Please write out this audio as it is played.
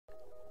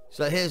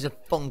So here's a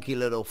funky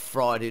little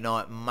Friday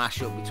night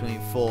mashup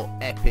between 4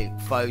 epic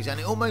foes, and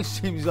it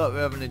almost seems like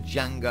we're having a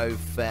Jango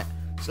Fett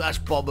 /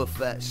 Boba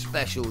Fett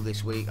special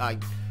this week. I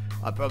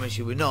promise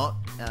you we're not.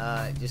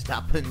 It just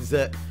happens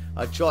that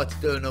I tried to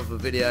do another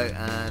video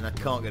and I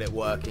can't get it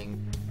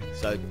working,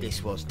 so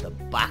this was the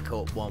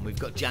backup one. We've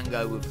got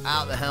Jango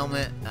without the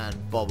helmet and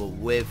Boba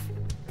with,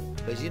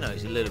 because you know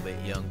he's a little bit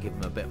young, give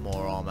him a bit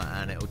more armor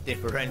and it will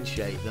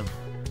differentiate them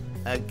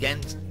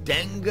against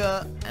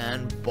Denga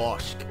and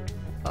Bossk.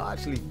 Oh,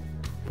 actually,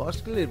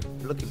 Bossk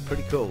looking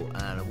pretty cool,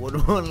 and I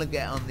wouldn't want to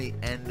get on the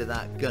end of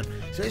that gun.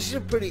 So this is a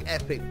pretty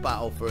epic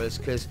battle for us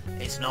because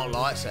it's not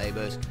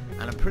lightsabers,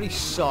 and I'm pretty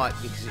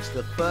psyched because it's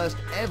the first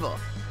ever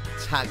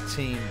tag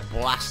team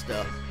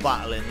blaster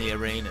battle in the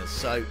arenas.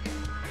 So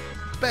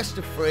best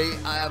of 3.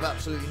 I have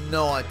absolutely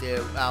no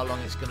idea how long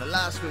it's going to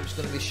last, whether it's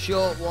going to be a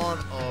short one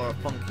or a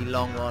funky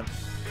long one.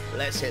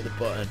 Let's hit the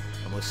button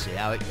and we'll see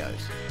how it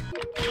goes.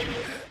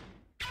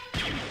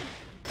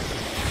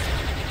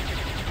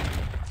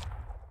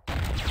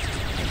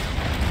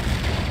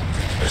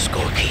 The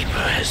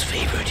scorekeeper has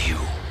favored you.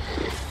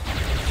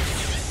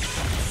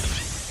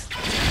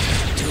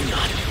 Do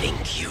not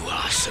think you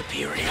are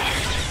superior.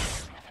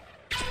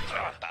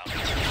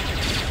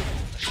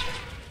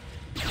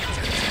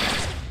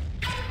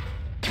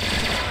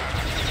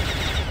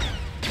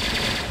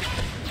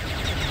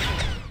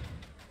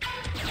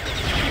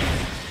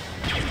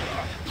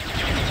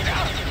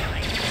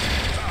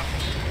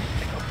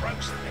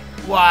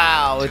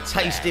 Wow, a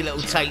tasty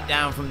little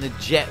takedown from the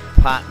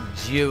jetpack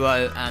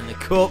duo, and the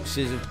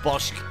corpses of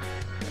Bossk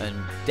and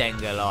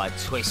Denga lie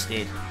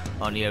twisted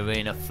on the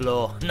arena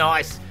floor.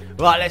 Nice.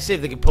 Right, let's see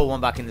if they can pull one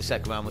back in the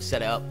second round. We'll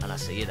set it up and I'll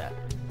see you there.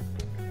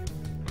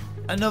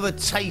 Another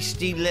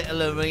tasty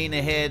little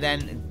arena here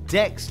then.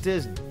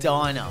 Dexter's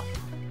Diner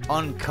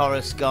on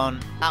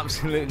Coruscant.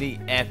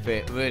 Absolutely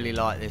epic. Really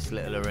like this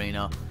little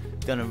arena.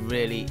 Done a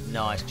really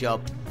nice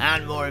job.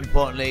 And more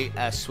importantly,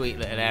 a sweet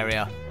little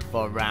area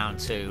for round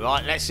 2.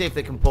 Right, let's see if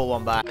they can pull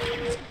one back.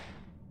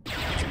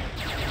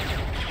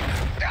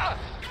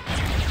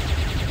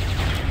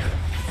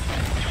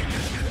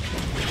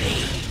 With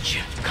age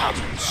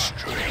comes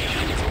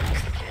strength.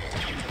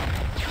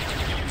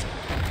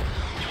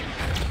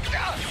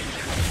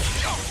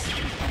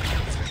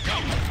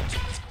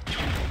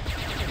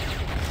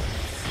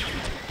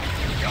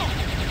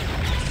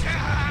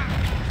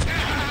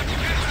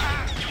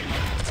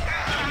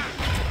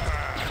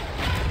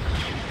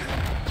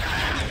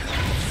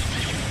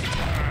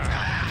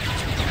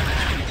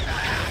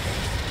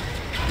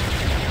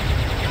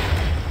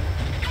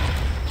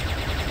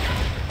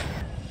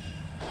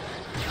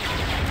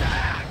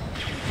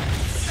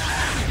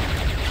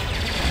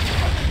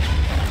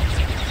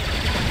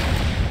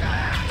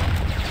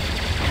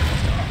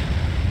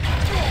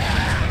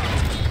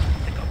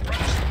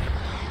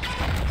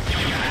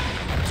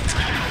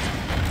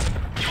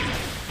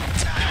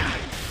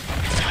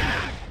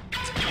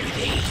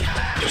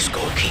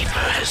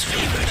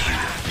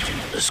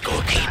 The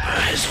scorekeeper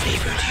has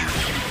favored you.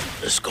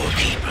 The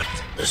scorekeeper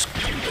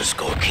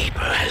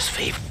has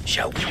favored.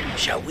 Shall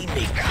we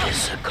make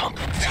this a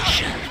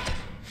competition?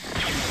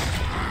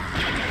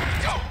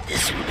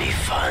 This will be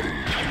fun.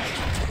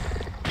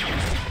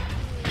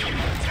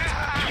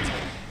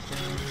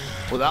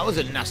 Well, that was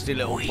a nasty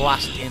little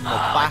blast in the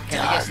back,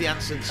 and I guess the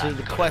answer to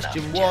the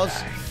question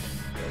was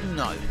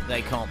no,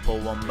 they can't pull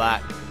one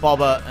back.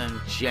 Boba and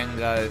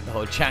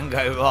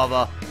Jango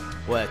rather,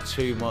 were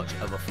too much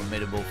of a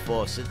formidable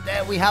force. So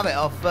there we have it,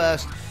 our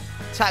first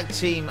tag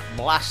team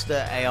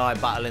blaster AI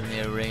battle in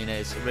the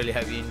arenas. Really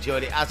hope you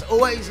enjoyed it. As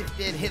always, if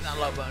you did, hit that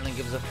like button and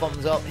give us a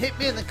thumbs up. Hit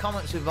me in the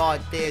comments with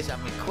ideas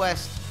and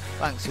requests.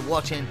 Thanks for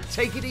watching.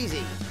 Take it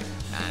easy,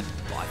 and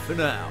bye for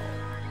now.